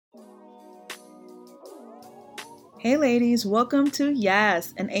Hey, ladies, welcome to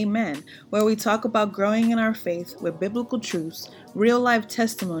Yes and Amen, where we talk about growing in our faith with biblical truths, real life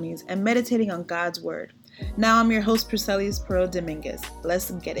testimonies, and meditating on God's Word. Now, I'm your host, Priscelis Pearl Dominguez.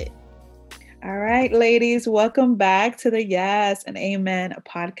 Let's get it. All right, ladies, welcome back to the Yes and Amen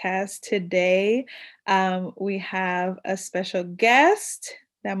podcast. Today, we have a special guest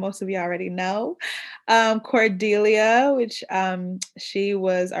that most of you already know, Cordelia, which she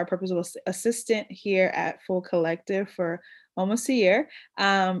was our purposeful assistant here at Full Collective for almost a year,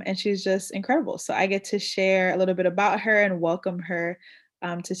 and she's just incredible. So I get to share a little bit about her and welcome her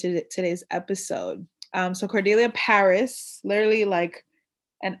to today's episode. So Cordelia Paris, literally like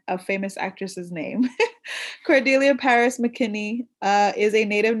a famous actress's name. Cordelia Paris McKinney is a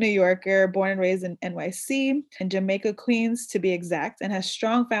native New Yorker, born and raised in NYC, in Jamaica, Queens to be exact, and has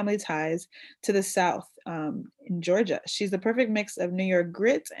strong family ties to the South in Georgia. She's the perfect mix of New York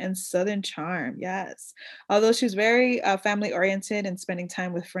grit and Southern charm. Yes. Although she's very family oriented and spending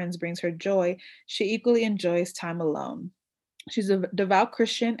time with friends brings her joy, she equally enjoys time alone. She's a devout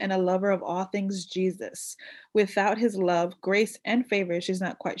Christian and a lover of all things Jesus. Without his love, grace, and favor, she's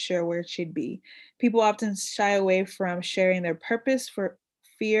not quite sure where she'd be. People often shy away from sharing their purpose for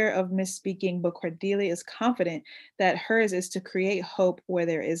fear of misspeaking, but Cordelia is confident that hers is to create hope where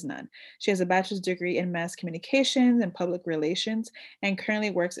there is none. She has a bachelor's degree in mass communications and public relations and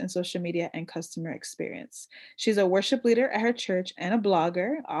currently works in social media and customer experience. She's a worship leader at her church and a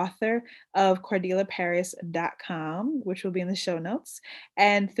blogger, author of CordeliaParis.com, which will be in the show notes.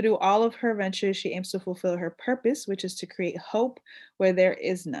 And through all of her ventures, she aims to fulfill her purpose, which is to create hope where there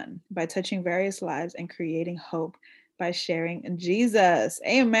is none by touching various lives and creating hope by sharing Jesus.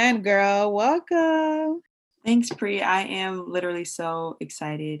 Amen, girl. Welcome. Thanks, Pri. I am literally so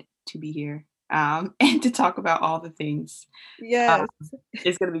excited to be here and to talk about all the things. Yes.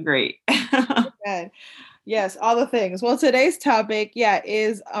 It's going to be great. Good. Yes, all the things. Well, today's topic,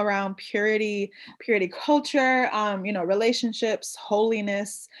 is around purity culture, relationships,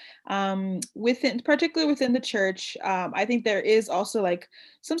 holiness, particularly within the church. I think there is also like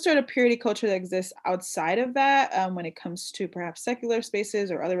some sort of purity culture that exists outside of that, when it comes to perhaps secular spaces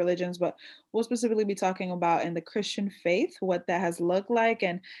or other religions, but we'll specifically be talking about in the Christian faith, what that has looked like.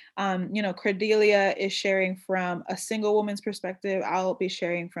 And, Cordelia is sharing from a single woman's perspective. I'll be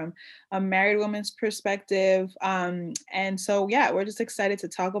sharing from a married woman's perspective. And so, we're just excited to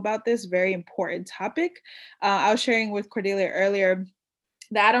talk about this very important topic. I was sharing with Cordelia earlier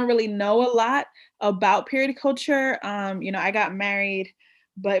that I don't really know a lot about purity culture. I got married,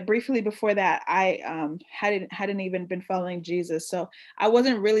 but briefly before that, I hadn't even been following Jesus, so I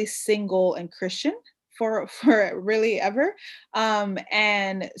wasn't really single and Christian for really ever.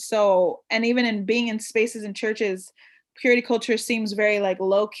 And even in being in spaces and churches, purity culture seems very like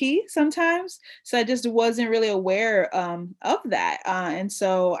low key sometimes. So I just wasn't really aware of that. And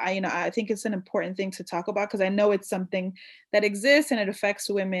so I think it's an important thing to talk about because I know it's something that exists and it affects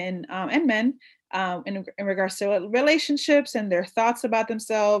women and men in regards to relationships and their thoughts about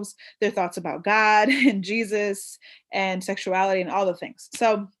themselves, their thoughts about God and Jesus and sexuality and all the things.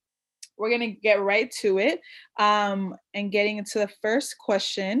 So we're going to get right to it and getting into the first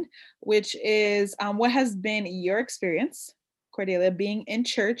question, which is what has been your experience, Cordelia, being in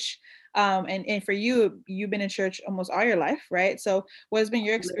church? And for you, you've been in church almost all your life, right? So what has been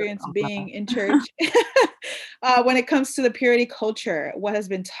your experience being in church when it comes to the purity culture? What has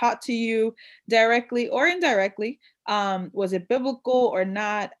been taught to you directly or indirectly? Was it biblical or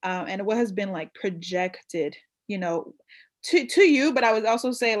not? And what has been like projected, to you, but I would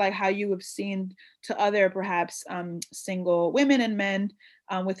also say like how you have seen to other perhaps single women and men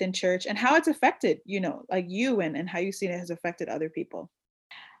within church and how it's affected, like you and how you seen it has affected other people.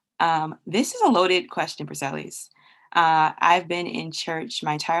 This is a loaded question, Priscellis. I've been in church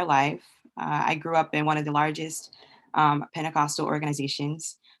my entire life. I grew up in one of the largest Pentecostal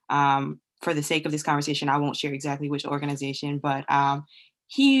organizations. For the sake of this conversation, I won't share exactly which organization, but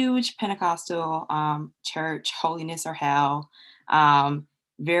huge Pentecostal church, holiness or hell.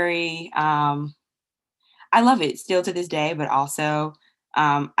 Very, I love it still to this day, but also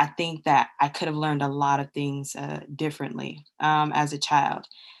I think that I could have learned a lot of things differently as a child.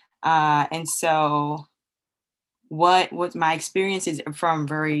 And so what my experiences from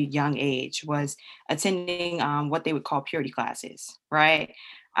very young age was attending what they would call purity classes, right?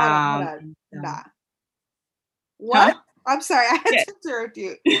 Hold on. So, Nah. What? huh? I'm sorry, I had Yeah. to interrupt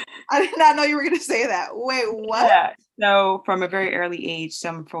you. I did not know you were going to say that. Wait, what? Yeah. So from a very early age,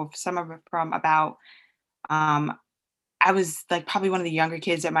 some of it from about um, I was like probably one of the younger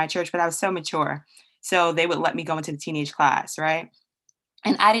kids at my church, but I was so mature. So they would let me go into the teenage class, right?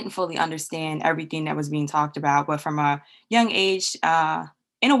 And I didn't fully understand everything that was being talked about, but from a young age,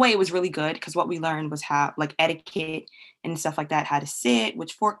 in a way, it was really good because what we learned was how, like, etiquette and stuff like that, how to sit,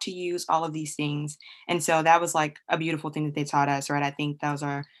 which fork to use, all of these things. And so that was like a beautiful thing that they taught us, right? I think those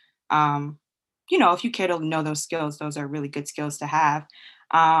are, um, if you care to know those skills, those are really good skills to have.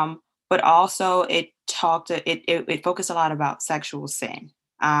 Um, but also, it focused a lot about sexual sin,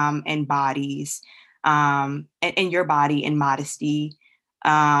 and bodies, and your body and modesty,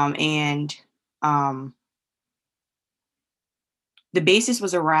 and um, the basis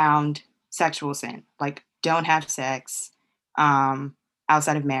was around sexual sin, like don't have sex um,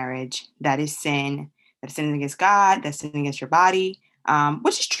 outside of marriage. That is sin. That's sinning against God. That's sinning against your body,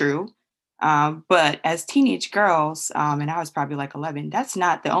 which is true. But as teenage girls, and I was probably like 11, that's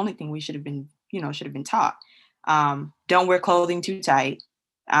not the only thing we should have been taught. Don't wear clothing too tight.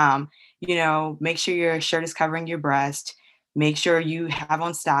 Um, make sure your shirt is covering your breast. Make sure you have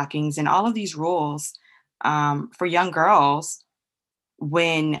on stockings and all of these rules for young girls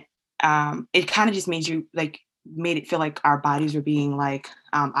when it kind of just made it feel like our bodies were being like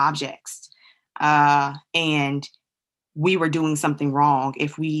objects, and we were doing something wrong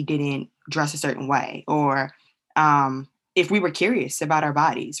if we didn't dress a certain way, or if we were curious about our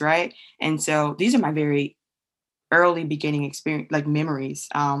bodies, right? And so these are my very early beginning experience, like memories.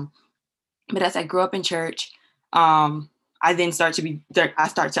 But as I grew up in church, I then I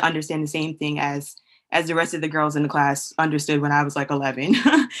start to understand the same thing as the rest of the girls in the class understood when I was like 11.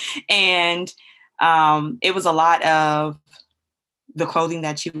 And it was a lot of the clothing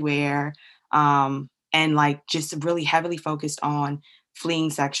that you wear, and like just really heavily focused on fleeing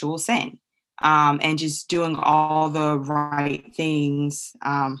sexual sin, and just doing all the right things,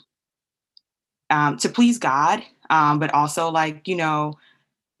 to please God, but also like,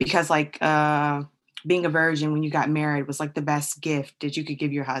 because like being a virgin when you got married was like the best gift that you could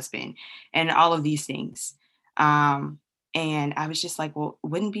give your husband, and all of these things. Um, and I was just like, well,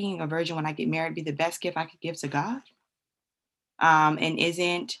 wouldn't being a virgin when I get married be the best gift I could give to God? And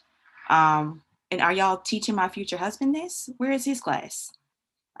isn't and are y'all teaching my future husband this? Where is his class?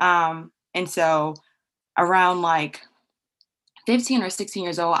 And so around like 15 or 16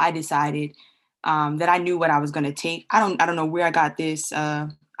 years old, I decided that I knew what I was going to take. I don't know where I got this.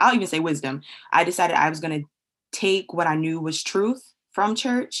 I'll even say wisdom. I decided I was going to take what I knew was truth from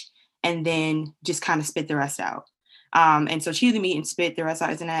church and then just kind of spit the rest out. And so chew the meat and spit the rest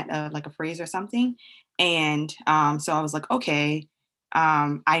out. Isn't that like a phrase or something? And so I was like, okay,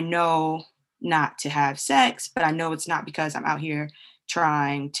 I know not to have sex, but I know it's not because I'm out here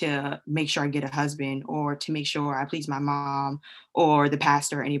trying to make sure I get a husband or to make sure I please my mom or the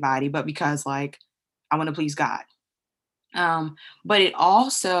pastor or anybody, but because like I want to please God. But it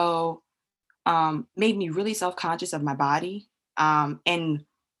also made me really self conscious of my body, and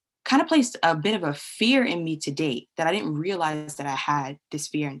kind of placed a bit of a fear in me to date that I didn't realize that I had this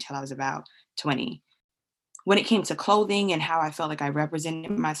fear until I was about 20. When it came to clothing and how I felt like I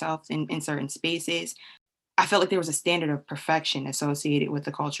represented myself in certain spaces, I felt like there was a standard of perfection associated with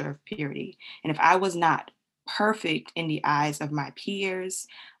the culture of purity. And if I was not perfect in the eyes of my peers,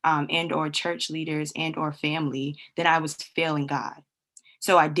 and or church leaders and or family, then I was failing God.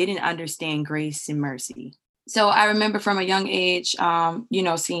 So I didn't understand grace and mercy. So I remember from a young age,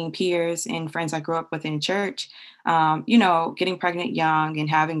 seeing peers and friends I grew up with in church, getting pregnant young and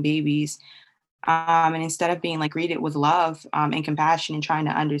having babies. And instead of being like greeted with love, and compassion and trying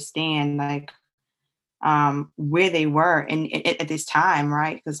to understand like where they were and at this time,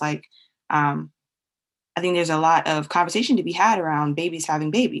 right? Because like um, I think there's a lot of conversation to be had around babies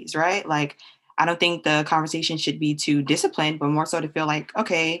having babies, right? Like I don't think the conversation should be too disciplined, but more so to feel like,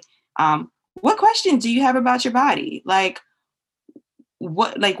 okay, what questions do you have about your body? Why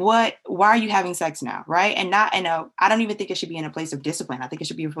are you having sex now, right? And not in a I don't even think it should be in a place of discipline. I think it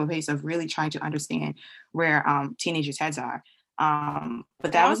should be a place of really trying to understand where teenagers' heads are. But And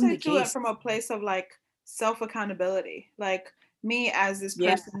that also wasn't the do it case. from a place of like self accountability. Like me as this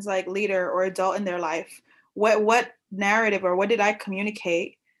Yeah. person's like leader or adult in their life, what narrative or what did I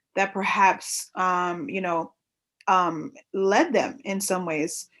communicate that perhaps led them in some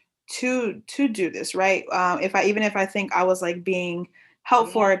ways to do this, right? If I think I was like being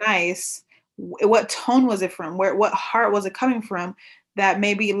helpful Yeah. or nice, what tone was it from? What heart was it coming from that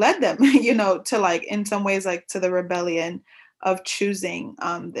maybe led them, to like in some ways like to the rebellion of choosing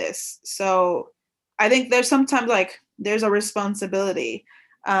this. So I think there's sometimes like there's a responsibility.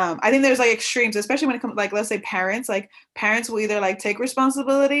 I think there's like extremes, especially when it comes like let's say parents. Like parents will either like take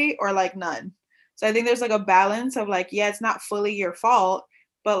responsibility or like none. So I think there's like a balance of like, yeah, it's not fully your fault,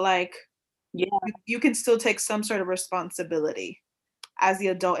 but like Yeah. you can still take some sort of responsibility as the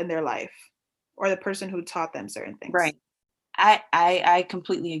adult in their life or the person who taught them certain things. Right. I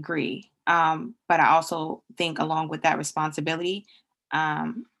completely agree. But I also think along with that responsibility,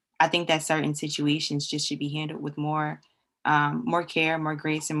 I think that certain situations just should be handled with more care, more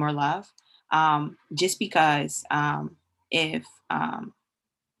grace, and more love. Just because if um,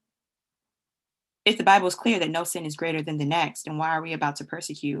 if the Bible is clear that no sin is greater than the next, then why are we about to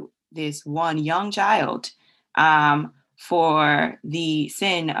persecute this one young child for the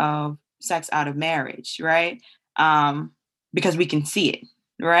sin of sex out of marriage, right? Because we can see it,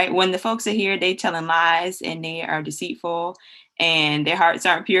 right? When the folks are here, they telling lies and they are deceitful and their hearts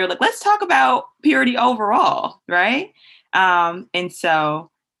aren't pure. Like, let's talk about purity overall, right? And so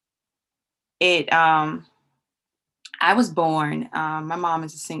it I was born, my mom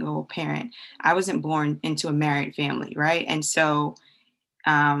is a single parent. I wasn't born into a married family, right? And so,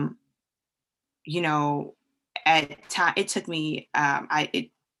 um, you know, at time it took me, it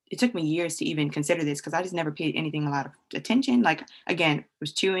took me years to even consider this because I just never paid anything a lot of attention. Like again,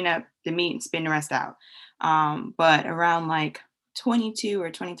 was chewing up the meat and spitting the rest out. But around like 22 or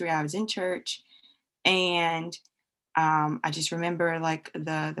 23, I was in church, and I just remember like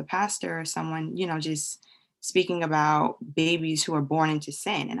the pastor or someone, just speaking about babies who are born into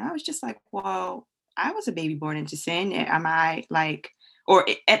sin, and I was just like, well, I was a baby born into sin. Am I like,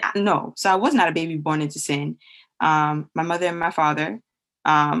 no? So I was not a baby born into sin. My mother and my father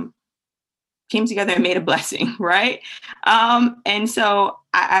um, came together and made a blessing, right? And so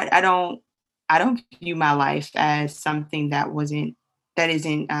I don't view my life as something that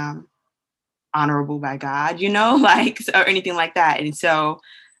isn't honorable by God, like or anything like that. And so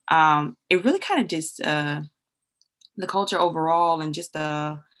it really kind of just the culture overall and just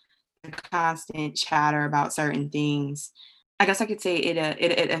the constant chatter about certain things. I guess I could say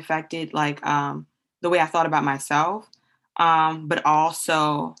it affected like the way I thought about myself, but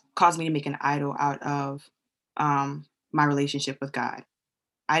also caused me to make an idol out of my relationship with God.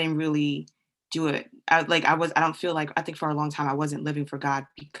 I didn't really do it. I don't feel like, I think for a long time I wasn't living for God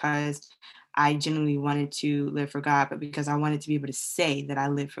because I genuinely wanted to live for God, but because I wanted to be able to say that I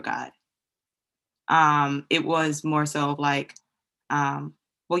live for God. It was more so of like, um,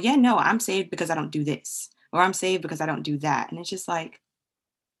 well, yeah, no, I'm saved because I don't do this, or I'm saved because I don't do that. And it's just like,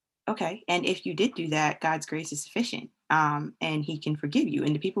 okay. And if you did do that, God's grace is sufficient. And he can forgive you.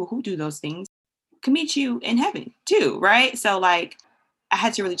 And the people who do those things can meet you in heaven too, right? So like I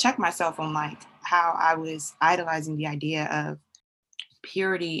had to really check myself on like how I was idolizing the idea of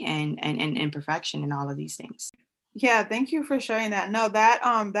purity and perfection and all of these things. Yeah, thank you for sharing that. No, that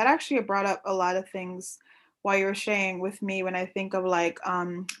actually brought up a lot of things while you were sharing with me when I think of like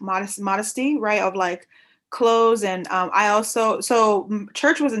modesty, right? Of like clothes and I also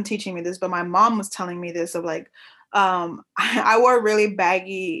church wasn't teaching me this, but my mom was telling me this of like I wore really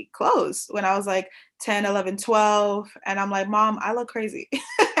baggy clothes when I was like 10, 11, 12, and I'm like, "Mom, I look crazy."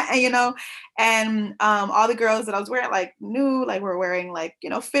 And, and all the girls that I was wearing like knew like were wearing like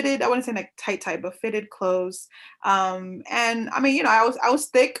fitted, I wouldn't say like tight but fitted clothes. And I mean, I was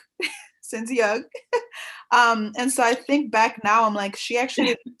thick since young. And so I think back now, I'm like, she actually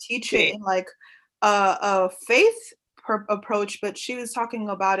didn't teach it in like a faith approach, but she was talking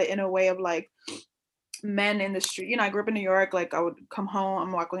about it in a way of like men in the street. I grew up in New York. Like I would come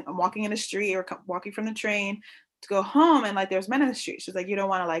home, I'm walking in the street or walking from the train to go home, and like there's men in the street. She's like, you don't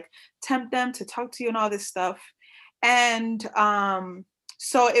want to like tempt them to talk to you and all this stuff. And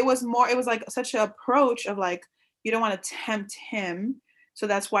so it was like such an approach of like, you don't want to tempt him. So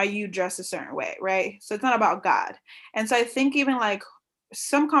that's why you dress a certain way, right? So it's not about God. And so I think even like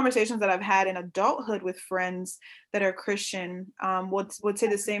some conversations that I've had in adulthood with friends that are Christian would say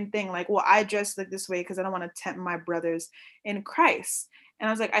the same thing, like, well, I dress like this way because I don't want to tempt my brothers in Christ. And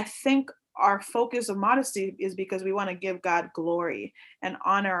I was like, I think our focus of modesty is because we want to give God glory and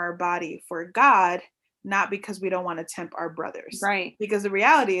honor our body for God, not because we don't want to tempt our brothers. Right. Because the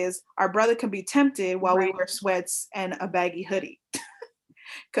reality is our brother can be tempted while we Right. wear sweats and a baggy hoodie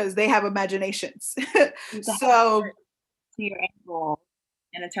because they have imaginations. So To your ankle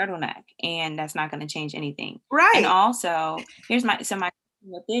and a turtleneck, and that's not going to change anything. right. And also, my question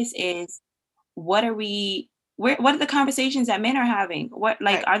with this is, what are the conversations that men are having? What,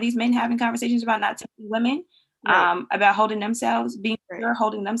 like, Right. are these men having conversations about not tempting women? Right. About holding themselves, being Right. pure,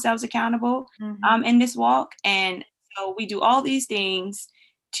 holding themselves accountable Mhm. in this walk? And so we do all these things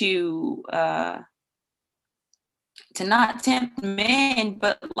to not tempt men,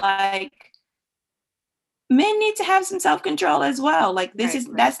 but like men need to have some self-control as well. Like this Right, is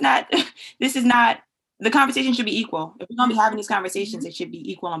right. that's not this is not, the conversation should be equal. If we're gonna be having these conversations, Mhm. it should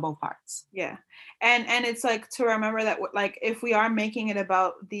be equal on both parts. Yeah. And it's like to remember that like if we are making it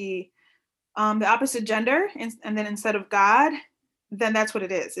about the opposite gender, and then instead of God, then that's what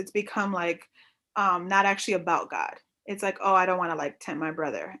it is. It's become like not actually about God. It's like, oh, I don't want to like tempt my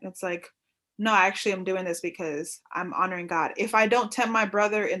brother. It's like, no, actually I'm doing this because I'm honoring God. If I don't tempt my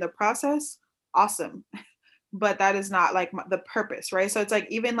brother in the process, awesome. But that is not like the purpose, right? So it's like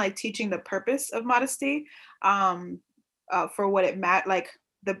even like teaching the purpose of modesty, um for what it like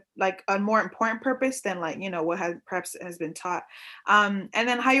the like a more important purpose than like what has perhaps has been taught. And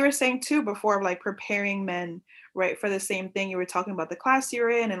then how you were saying too before of like preparing men, right, for the same thing. You were talking about the class you're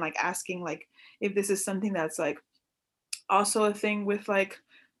in and like asking like if this is something that's like also a thing with like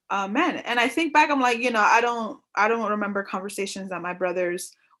men. And I think back, I'm like, I don't remember conversations that my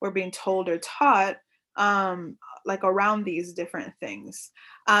brothers were being told or taught, um like around these different things.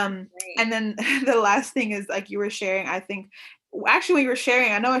 Right. And then the last thing is like you were sharing, I think actually when you were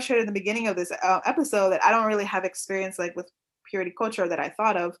sharing, I know I shared in the beginning of this episode that I don't really have experience like with purity culture that I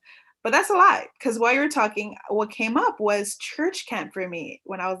thought of, but that's a lie, because while you were talking, what came up was church camp for me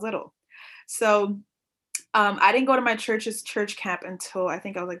when I was little. So I didn't go to my church's church camp until I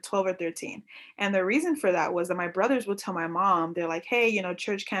think I was like 12 or 13. And the reason for that was that my brothers would tell my mom, they're like, hey,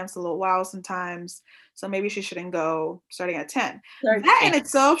 church camp's a little wild sometimes, so maybe she shouldn't go starting at 10. Church That in camp.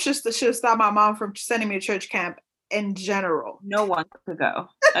 itself should have stopped my mom from sending me to church camp in general. No one could go.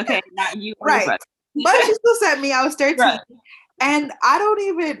 Okay, not you or your Right. brother. But she still sent me. I was 13. Right. And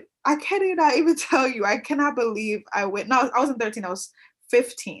I cannot even tell you, I cannot believe I went. No, I wasn't 13, I was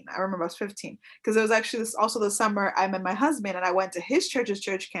 15. I remember I was 15 because it was actually also the summer I met my husband and I went to his church's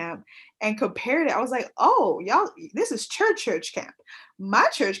church camp and compared it. I was like, oh, y'all, this is church camp. My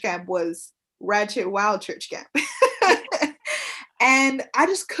church camp was Ratchet Wild church camp. And I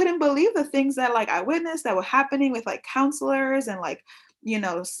just couldn't believe the things that like I witnessed that were happening with like counselors and like,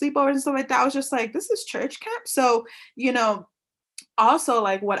 sleepovers and stuff like that. I was just like, this is church camp. So, you know, also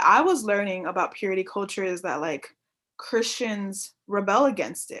like what I was learning about purity culture is that like Christians rebel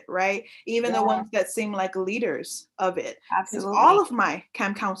against it, right? Even the Yeah, ones that seem like leaders of it. Because all absolutely. of my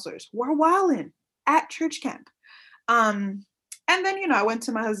camp counselors were wilding at church camp. Um, and then I went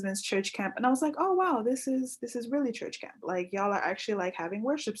to my husband's church camp and I was like, oh wow, this is really church camp. Like y'all are actually like having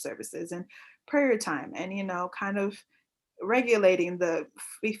worship services and prayer time and kind of regulating the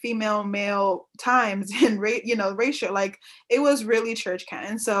female male times and ratio. Like it was really church camp.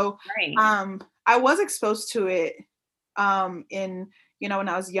 And so Right. I was exposed to it in when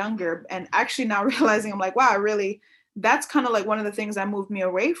I was younger, and actually now realizing, I'm like, wow, I really, that's kind of like one of the things that moved me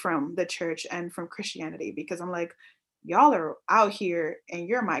away from the church and from Christianity, because I'm like, y'all are out here and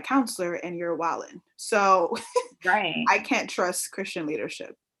you're my counselor and you're wilding, so Right. I can't trust Christian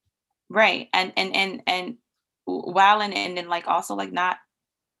leadership. Right. And while and then like also like not,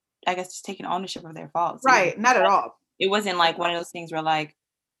 I guess, just taking ownership of their faults either. Right, not at all. It wasn't like one of those things where like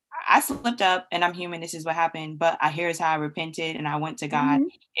I slipped up and I'm human, this is what happened, but here's how I repented and I went to God.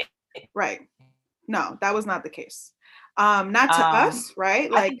 Mhm. It, it, Right. No, that was not the case. Not to um us,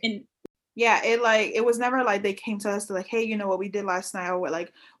 right? I Like, think in yeah, it was never like they came to us to like, hey, what we did last night, or what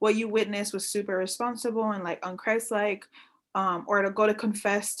like what you witnessed was super responsible and like unchristlike, or to go to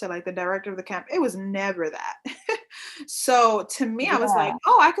confess to like the director of the camp. It was never that. So to me, I was like, yeah,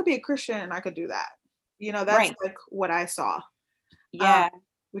 oh, I could be a Christian and I could do that. That's right. like what I saw, um, Yeah.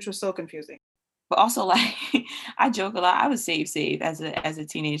 which was so confusing. But also like I joke a lot. I was safe as a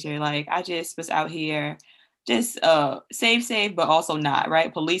teenager. Like I just was out here just safe, but also not,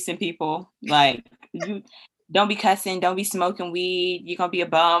 right? Policing people. Like you don't be cussing, don't be smoking weed, you're gonna be a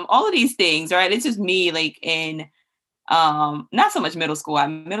bum. All of these things, right? It's just me like in not so much middle school.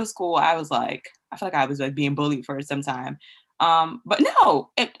 Middle school I was like, I feel like I was like being bullied for some time. But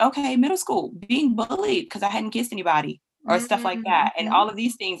no, okay, middle school, being bullied because I hadn't kissed anybody or stuff like that, and Mm-hmm. all of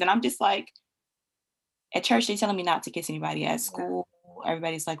these things. And I'm just like, at church, they telling me not to kiss anybody. At Yeah. school,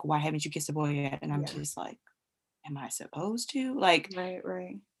 everybody's like, "Why haven't you kissed a boy yet?" And I'm Yeah. just like, "Am I supposed to?" Like, Right.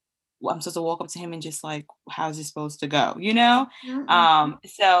 Right. I'm supposed to walk up to him and just like, "How's this supposed to go?" You know? Mm-mm.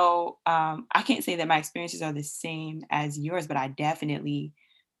 I can't say that my experiences are the same as yours, but I definitely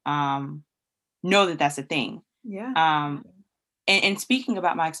um, know that that's a thing. Yeah. Um, and speaking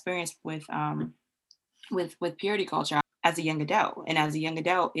about my experience with purity culture as a young adult. And as a young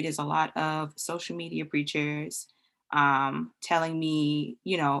adult, it is a lot of social media preachers telling me,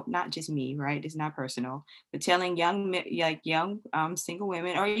 not just me, right? It's not personal, but telling like young single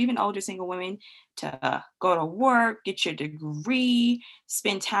women or even older single women to go to work, get your degree,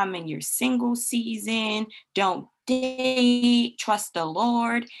 spend time in your single season, don't date, trust the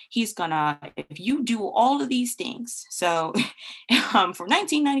Lord. He's gonna, if you do all of these things, so for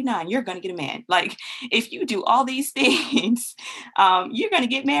 1999, you're gonna get a man. Like, if you do all these things, you're gonna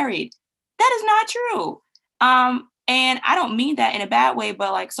get married. That is not true. And I don't mean that in a bad way,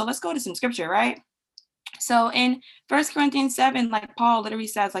 but like, so let's go to some scripture, right? So in First Corinthians 7, like Paul literally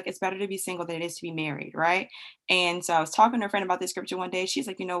says, like, it's better to be single than it is to be married, right? And so I was talking to a friend about this scripture one day. She's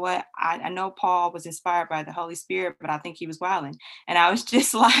like, you know what? I know Paul was inspired by the Holy Spirit, but I think he was wilding. And I was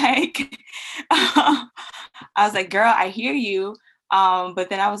just like, I was like, girl, I hear you. But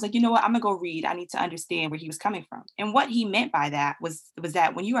then I was like, you know what? I'm gonna go read. I need to understand where he was coming from. And what he meant by that was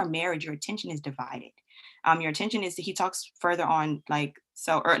that when you are married, your attention is divided. Your attention is, he talks further on, like,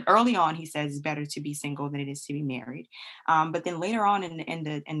 so early on he says it's better to be single than it is to be married. But then later on in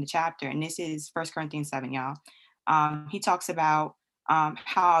the chapter, and this is First Corinthians 7, y'all, he talks about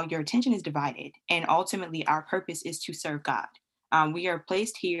how your attention is divided, and ultimately our purpose is to serve God. We are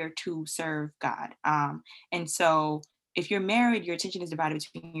placed here to serve God. And so if you're married, your attention is divided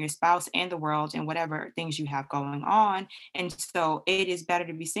between your spouse and the world and whatever things you have going on. And so it is better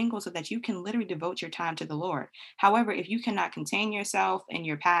to be single so that you can literally devote your time to the Lord. However, if you cannot contain yourself and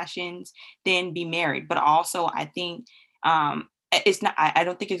your passions, then be married. But also, I think it's not, I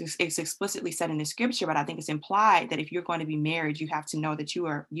don't think it's explicitly said in the scripture, but I think it's implied that if you're going to be married, you have to know that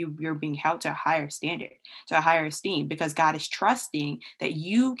you're being held to a higher standard, to a higher esteem, because God is trusting that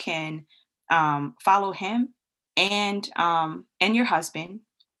you can follow him and your husband,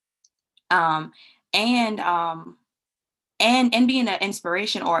 um, and being an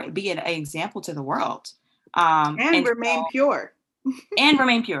inspiration or be an example to the world, And remain pure. and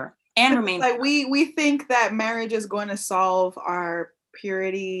remain pure, and remain Like pure. we think that marriage is going to solve our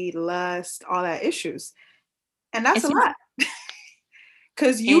purity, lust, all that issues. And that's a It's not. lot.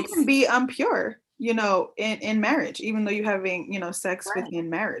 Because you can It's be impure, in marriage, even though you're having, sex right. within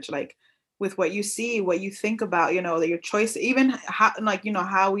marriage, like with what you see, what you think about, your choice, even how, like,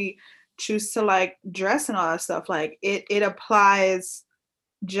 how we choose to like dress and all that stuff. Like it applies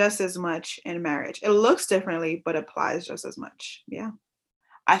just as much in marriage. It looks differently, but applies just as much. Yeah.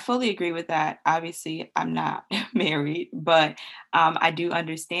 I fully agree with that. Obviously, I'm not married, but I do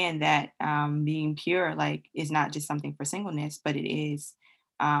understand that being pure, like, is not just something for singleness, but it is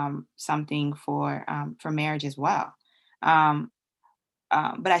something for marriage as well. Um,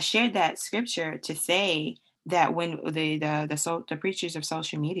 but I shared that scripture to say that when the preachers of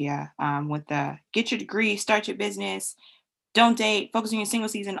social media, with the get your degree, start your business, don't date, focus on your single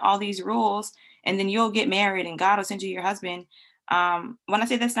season, all these rules, and then you'll get married and God will send you your husband. When I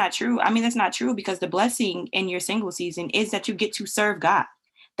say that's not true, I mean that's not true, because the blessing in your single season is that you get to serve God.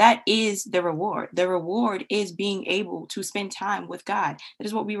 That is the reward. The reward is being able to spend time with God. That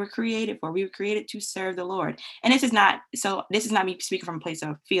is what we were created for. We were created to serve the Lord. And this is not me speaking from a place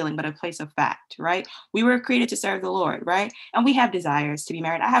of feeling, but a place of fact, right? We were created to serve the Lord, right? And we have desires to be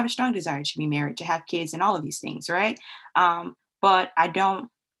married. I have a strong desire to be married, to have kids, and all of these things, right? But I don't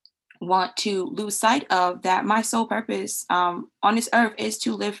want to lose sight of that my sole purpose on this earth is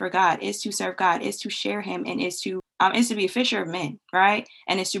to live for God, is to serve God, is to share him, and is to be a fisher of men, right?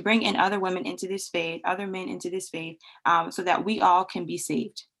 And is to bring in other women into this faith, other men into this faith, so that we all can be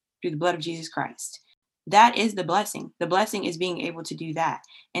saved through the blood of Jesus Christ. That is the blessing. The blessing is being able to do that.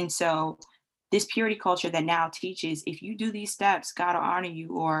 And so this purity culture that now teaches, if you do these steps, God will honor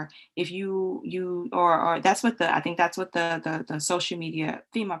you, or if or that's what I think that's what the social media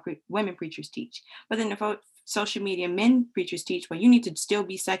women preachers teach. But then the social media men preachers teach, well, you need to still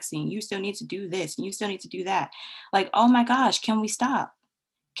be sexy, and you still need to do this, and you still need to do that. Like, oh my gosh, can we stop?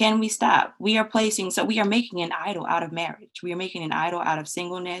 Can we stop? We are making an idol out of marriage. We are making an idol out of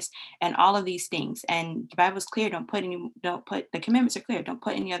singleness and all of these things. And the Bible's clear. The commandments are clear. Don't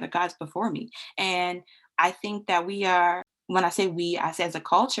put any other gods before me. And I think that when I say we, I say as a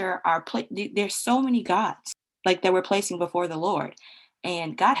culture, there's so many gods like that we're placing before the Lord.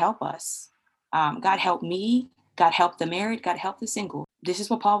 And God help us. God help me. God help the married. God help the single. This is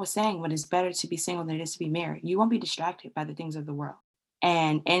what Paul was saying, when it's better to be single than it is to be married. You won't be distracted by the things of the world.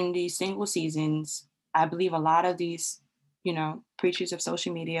 And in these single seasons, I believe a lot of these, preachers of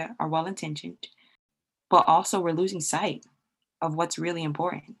social media are well intentioned, but also we're losing sight of what's really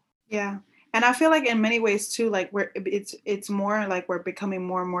important. Yeah. And I feel like in many ways too, like it's more like we're becoming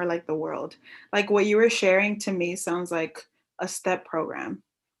more and more like the world. Like what you were sharing to me sounds like a step program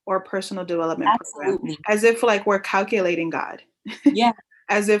or a personal development program, Absolutely. as if like we're calculating God. Yeah.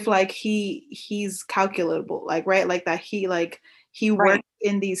 As if like he's calculable, like, right, like that he Right. works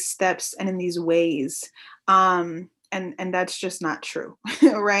in these steps and in these ways. and that's just not true,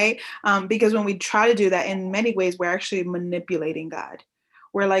 right? Because when we try to do that, in many ways, we're actually manipulating God.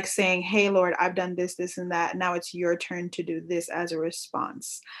 We're like saying, "Hey, Lord, I've done this, this, and that. Now it's your turn to do this as a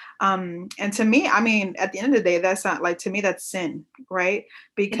response." And to me, I mean, at the end of the day, that's not like, to me, that's sin, right? It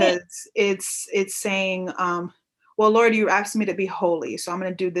is. Because it's saying, "Well, Lord, you asked me to be holy, so I'm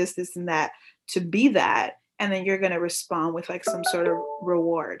going to do this, this, and that to be that," and then you're going to respond with like some sort of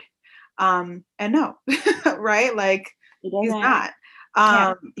reward. And no, right? Like, It he's doesn't. not.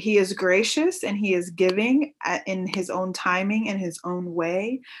 Yeah. He is gracious and he is giving in his own timing and his own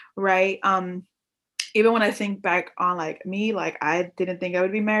way, right? Even when I think back on like me, like I didn't think I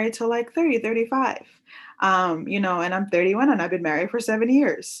would be married till like 30, 35. And I'm 31 and I've been married for 7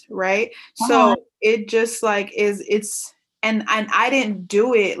 years, right? Come on. So it just like it's and I didn't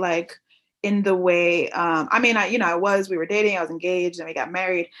do it like in the way I mean we were dating, I was engaged and we got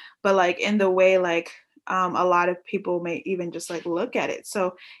married, but like in the way like a lot of people may even just like look at it.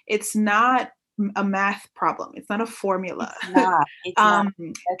 So it's not a math problem. It's not a formula. It's not. It's not. um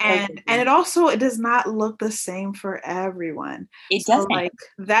That's so and true. it does not look the same for everyone. It So doesn't. like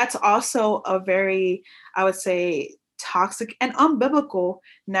that's also a very, I would say, toxic and unbiblical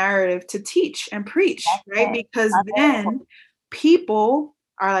narrative to teach and preach, That's right? it. Because then Unbiblical. people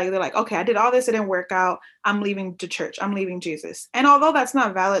are like, they're like, okay, I did all this, it didn't work out, I'm leaving the church, I'm leaving Jesus. And although that's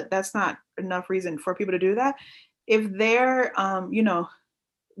not valid, that's not enough reason for people to do that. If they're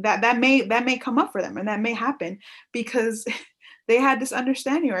that may come up for them and that may happen because they had this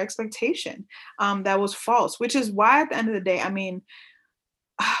understanding or expectation that was false, which is why at the end of the day, I mean,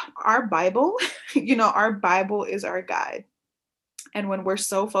 our Bible, our Bible is our guide. And when we're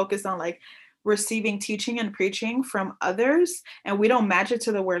so focused on like receiving teaching and preaching from others and we don't match it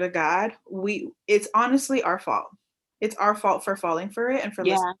to the word of God, it's honestly our fault. It's our fault for falling for it and for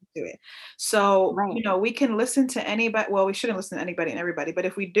Yeah. listening to it. So, Right. we can listen to anybody. Well, we shouldn't listen to anybody and everybody, but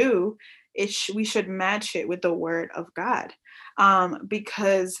if we do, we should match it with the word of God.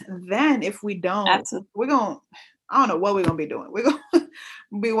 Because then if we don't, Absolutely. we're going to, I don't know what we're going to be doing. We're going to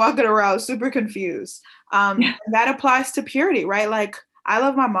be walking around super confused. And that applies to purity, right? Like I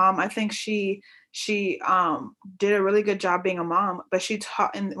love my mom. I think she did a really good job being a mom, but she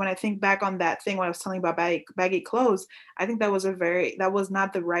taught. And when I think back on that thing when I was telling about baggy clothes, I think that was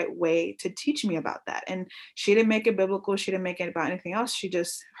not the right way to teach me about that. And she didn't make it biblical. She didn't make it about anything else.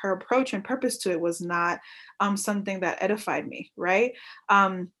 Her approach and purpose to it was not something that edified me, right?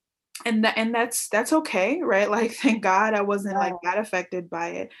 And that's okay, right? Like thank God I wasn't like Right. that affected by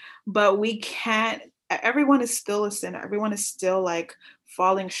it. But we can't, everyone is still a sinner. Everyone is still like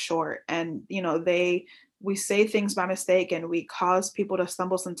falling short. And we say things by mistake and we cause people to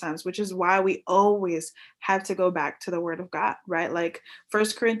stumble sometimes, which is why we always have to go back to the word of God, right? Like 1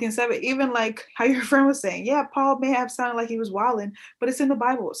 Corinthians 7, even like how your friend was saying, yeah, Paul may have sounded like he was wilding, but it's in the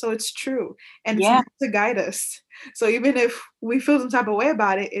Bible. So it's true. And it's Yeah. meant to guide us. So even if we feel some type of way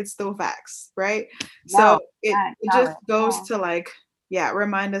about it, it's still facts, right? So No. it Not it just solid. goes Yeah. to like, yeah,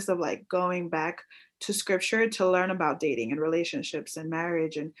 remind us of like going back to scripture to learn about dating and relationships and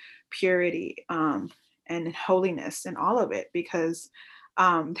marriage and purity and holiness and all of it because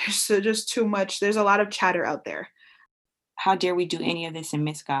just too much. There's a lot of chatter out there. How dare we do any of this and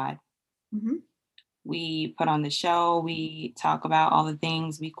miss God? Hmm. We put on the show, we talk about all the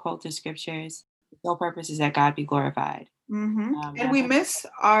things, we quote the scriptures. The sole purpose is that God be glorified. And That's we what, miss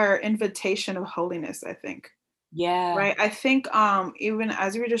our invitation of holiness, I think. yeah, Right. I think even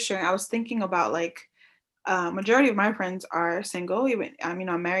as you were just sharing, I was thinking about like majority of my friends are single. Even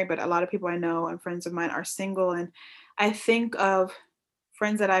I'm married, but a lot of people I know and friends of mine are single. And I think of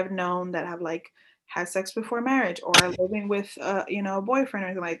friends that I've known that have like had sex before marriage or are living with a boyfriend or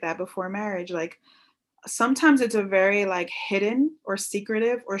anything like that before marriage. Like sometimes it's a very like hidden or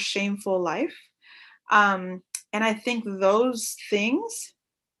secretive or shameful life. And I think those things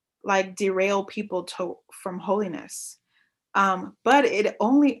like derail people from holiness. But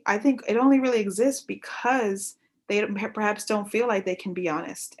I think it only really exists because perhaps don't feel like they can be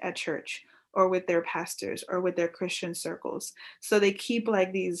honest at church or with their pastors or with their Christian circles. So they keep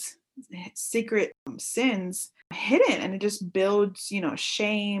like these secret sins hidden and it just builds,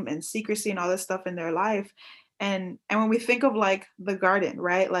 shame and secrecy and all this stuff in their life. And when we think of like the garden,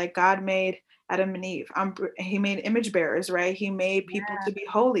 right? Like God made Adam and Eve. He made image bearers, right? He made people yeah, to be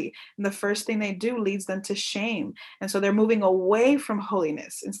holy. And the first thing they do leads them to shame. And so they're moving away from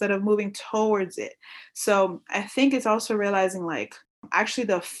holiness instead of moving towards it. So I think it's also realizing like actually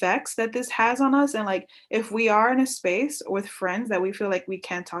the effects that this has on us. And like if we are in a space with friends that we feel like we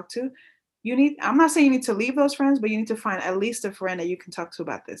can't talk to, I'm not saying you need to leave those friends, but you need to find at least a friend that you can talk to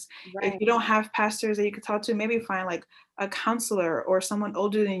about this. If Right. you don't have pastors that you can talk to, maybe find like a counselor or someone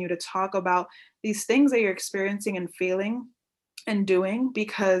older than you to talk about these things that you're experiencing and feeling and doing,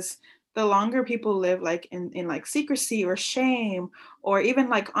 because the longer people live like in like secrecy or shame, or even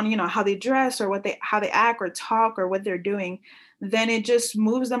like on, how they dress or how they act or talk or what they're doing, then it just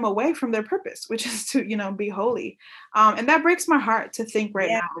moves them away from their purpose, which is to, be holy. And that breaks my heart to think right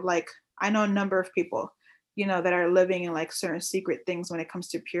Yeah. now, like I know a number of people, that are living in like certain secret things when it comes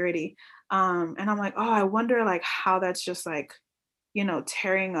to purity. And I'm like, oh, I wonder like how that's just like,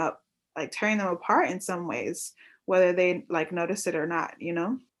 tearing them apart in some ways, whether they like notice it or not.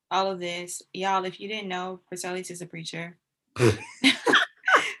 All of this, y'all, if you didn't know, Priscillis is a preacher.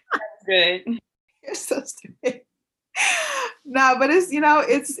 Good. You're so stupid. No, but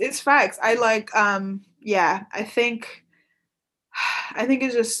it's facts. I like yeah, I think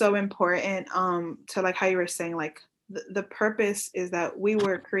it's just so important to like how you were saying, like the purpose is that we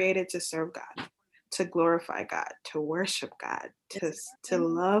were created to serve God, to glorify God, to worship God, to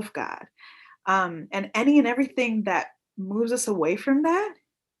love God. And any and everything that moves us away from that,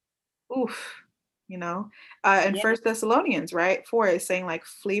 oof, in Yeah. First Thessalonians, right, 4 is saying like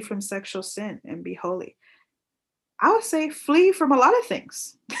flee from sexual sin and be holy. I would say flee from a lot of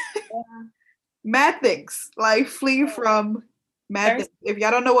things. Mad things, like flee from mad things. First, If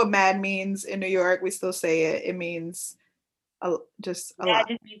y'all don't know what mad means in New York, we still say it. It means just a that lot.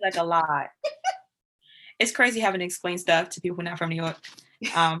 just means like a lot. It's crazy having to explain stuff to people who are not from New York.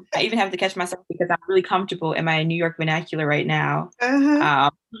 I even have to catch myself because I'm really comfortable in my New York vernacular right now.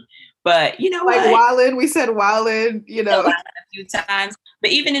 Uh-huh. But you know Like what? wildin', we said wildin', A few times.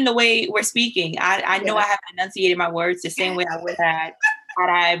 But even in the way we're speaking, I know I haven't enunciated my words the same way I would have had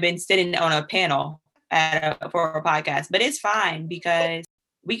I been sitting on a panel for a podcast. But it's fine because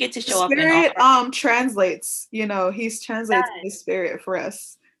we get to The show up in all. spirit translates, he's translates the spirit for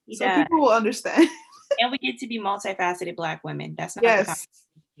us. He So does. people will understand. And we get to be multifaceted Black women. That's not the Yes. conversation,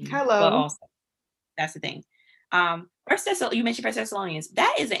 but Hello. also that's the thing. You mentioned First Thessalonians.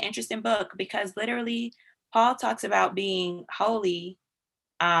 That is an interesting book because literally Paul talks about being holy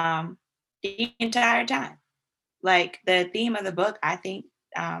the entire time. Like the theme of the book, I think,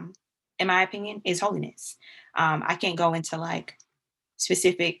 in my opinion, is holiness. I can't go into like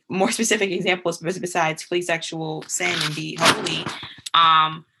more specific examples besides flee sexual sin and be holy.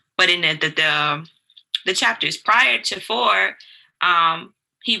 But in the chapters prior to 4,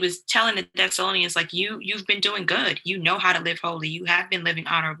 he was telling the Thessalonians, like, you've been doing good. You know how to live holy. You have been living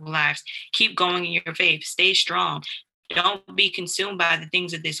honorable lives. Keep going in your faith. Stay strong. Don't be consumed by the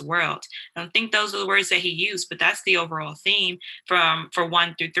things of this world. I don't think those are the words that he used, but that's the overall theme for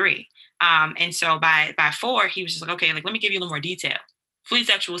 1 through 3. And so by 4, he was just like, okay, like, let me give you a little more detail. Flee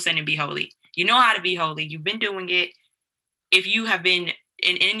sexual sin and be holy. You know how to be holy. You've been doing it. If you have been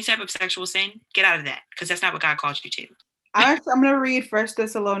in any type of sexual sin, get out of that, because that's not what God called you to. I'm going to read First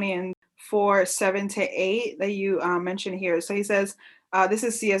Thessalonians 4, 7-8 that you mentioned here. So he says, this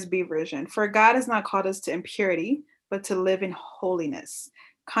is CSB version. For God has not called us to impurity, but to live in holiness.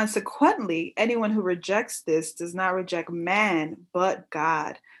 Consequently, anyone who rejects this does not reject man, but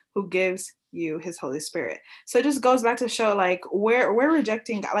God, who gives you his Holy Spirit. So it just goes back to show like we're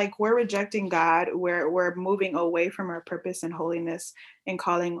rejecting God, we're moving away from our purpose and holiness and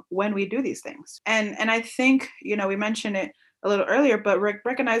calling when we do these things. And I think, we mentioned it a little earlier, but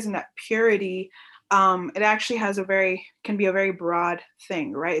recognizing that purity, it actually can be a very broad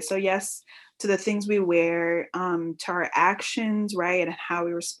thing, right? So yes, to the things we wear, to our actions, right, and how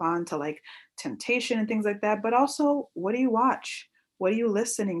we respond to like temptation and things like that, but also what do you watch? What are you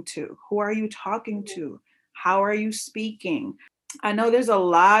listening to? Who are you talking to? How are you speaking? I know there's a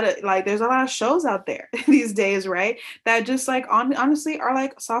lot of shows out there these days, right? That just like honestly are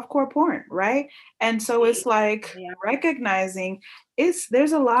like softcore porn, right? And so it's like recognizing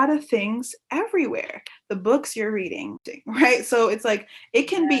there's a lot of things everywhere. The books you're reading, right? So it's like it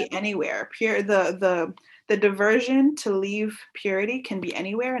can be anywhere. The diversion to leave purity can be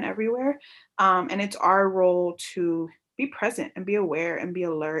anywhere and everywhere. And it's our role to be present and be aware and be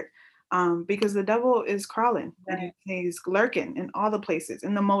alert, because the devil is crawling and he's lurking in all the places,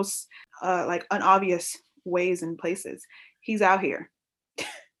 in the most like unobvious ways and places. He's out here.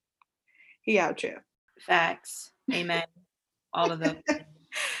 He out here. Facts. Amen. All of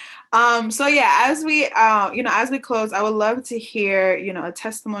those. So yeah, as we close, I would love to hear, a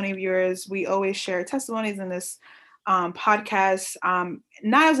testimony of yours. We always share testimonies in this podcast,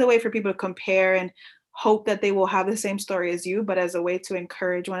 not as a way for people to compare and hope that they will have the same story as you, but as a way to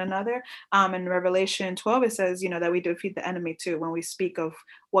encourage one another. In Revelation 12, it says, that we defeat the enemy too when we speak of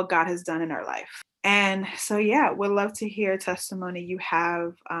what God has done in our life. And so, yeah, would love to hear testimony you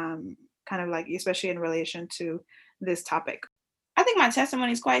have, kind of like, especially in relation to this topic. I think my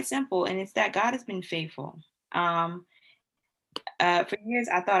testimony is quite simple, and it's that God has been faithful. Um, for years,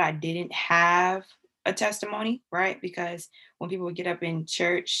 I thought I didn't have a testimony, right? Because when people would get up in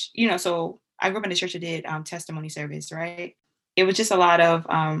church, so I grew up in a church that did testimony service, right? It was just a lot of,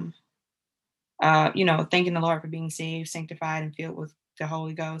 thanking the Lord for being saved, sanctified, and filled with the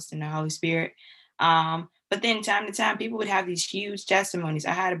Holy Ghost and the Holy Spirit. But then time to time, people would have these huge testimonies.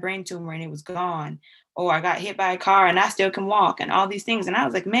 I had a brain tumor and it was gone. Or I got hit by a car and I still can walk, and all these things. And I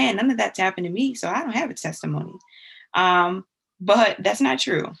was like, man, none of that's happened to me. So I don't have a testimony. But that's not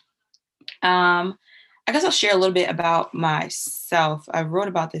true. I guess I'll share a little bit about myself. I wrote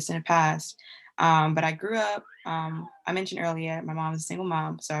about this in the past, but I grew up, I mentioned earlier, my mom was a single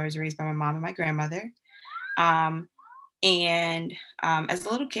mom. So I was raised by my mom and my grandmother. And as a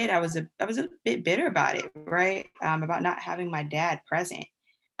little kid, I was a bit bitter about it, right? About not having my dad present.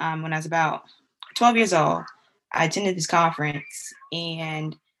 When I was about 12 years old, I attended this conference,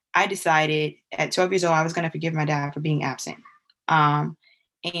 and I decided at 12 years old I was going to forgive my dad for being absent. Um,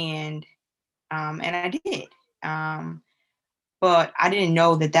 and I did. But I didn't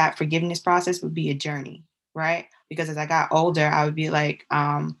know that forgiveness process would be a journey, right? Because as I got older, I would be like,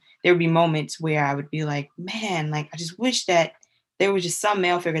 there would be moments where I would be like, man, like I just wish that there was just some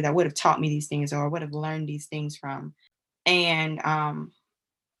male figure that would have taught me these things or would have learned these things from. And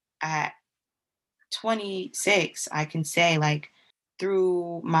at 26, I can say, like,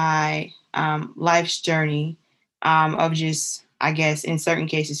 through my life's journey of just, I guess, in certain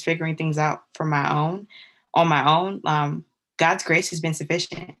cases, figuring things out on my own, God's grace has been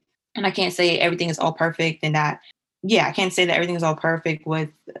sufficient. And I can't say everything is all perfect, and I can't say that everything is all perfect with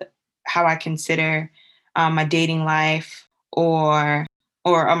how I consider my dating life or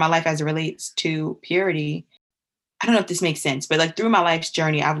my life as it relates to purity. I don't know if this makes sense, but like through my life's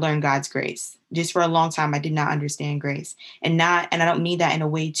journey, I've learned God's grace. Just for a long time, I did not understand grace, and I don't mean that in a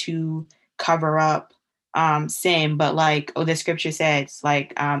way to cover up sin, but like, the scripture says,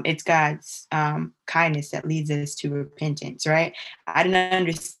 like, it's God's kindness that leads us to repentance, right? I didn't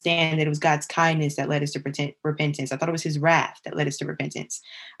understand that it was God's kindness that led us to repentance. I thought it was His wrath that led us to repentance.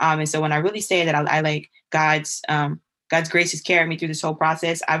 And so when I really say that I like God's grace has carried me through this whole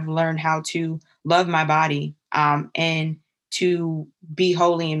process, I've learned how to love my body, and to be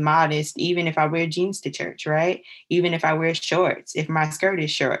holy and modest, even if I wear jeans to church, right? Even if I wear shorts, if my skirt is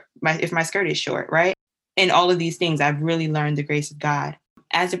short, right? And all of these things, I've really learned the grace of God.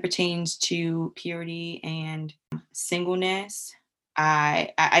 As it pertains to purity and singleness,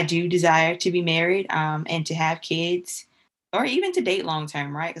 I do desire to be married, and to have kids, or even to date long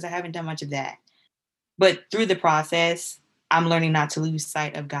term, right? Because I haven't done much of that. But through the process, I'm learning not to lose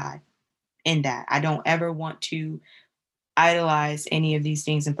sight of God in that. I don't ever want to idolize any of these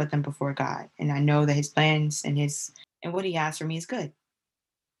things and put them before God. And I know that His plans and what He has for me is good.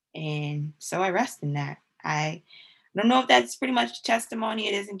 And so I rest in that. I don't know if that's pretty much testimony.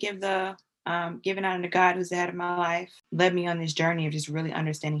 It isn't giving honor to God, who's the head of my life, led me on this journey of just really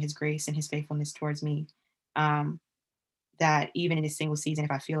understanding His grace and His faithfulness towards me. That even in this single season,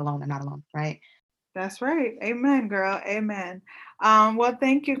 if I feel alone, I'm not alone, right? That's right. Amen, girl. Amen. Well,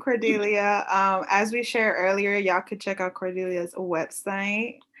 thank you, Cordelia. As we shared earlier, y'all could check out Cordelia's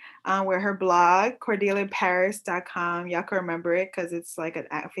website, where her blog, CordeliaParis.com. Y'all can remember it because it's like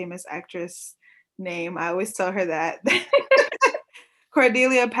a famous actress name. I always tell her that.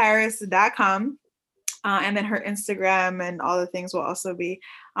 CordeliaParis.com. And then her Instagram and all the things will also be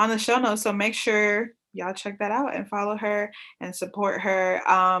on the show notes. So make sure y'all check that out and follow her and support her.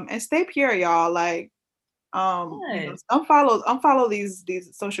 And stay pure, y'all. Like, unfollow these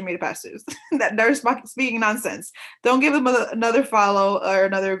social media pastors that they're speaking nonsense. Don't give them another follow or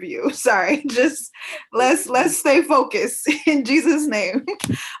another view. Sorry, just let's stay focused in Jesus' name.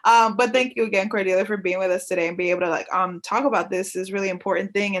 But thank you again, Cordelia, for being with us today and be able to talk about this really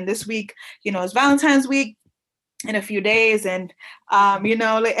important thing. And this week, it's Valentine's week in a few days, and or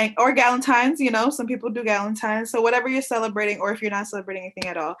Galentine's, some people do Galentine's. So whatever you're celebrating, or if you're not celebrating anything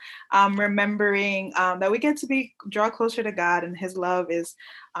at all, remembering that we get to draw closer to God, and His love is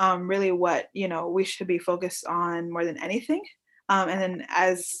really what we should be focused on more than anything. And then,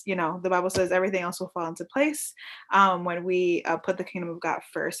 as the Bible says, everything else will fall into place when we put the kingdom of God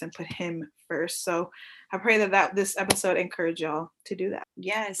first and put Him first. So I pray that this episode encouraged y'all to do that.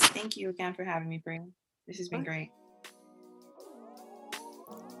 Yes, thank you again for having me, Brie. This has been great.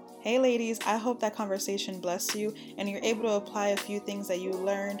 Hey ladies, I hope that conversation blessed you and you're able to apply a few things that you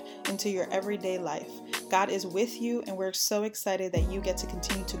learned into your everyday life. God is with you, and we're so excited that you get to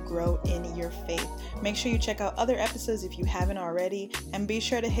continue to grow in your faith. Make sure you check out other episodes if you haven't already, and be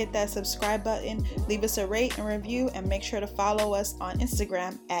sure to hit that subscribe button, leave us a rate and review, and make sure to follow us on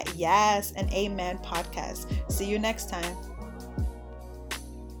Instagram at Yes and Amen Podcast. See you next time.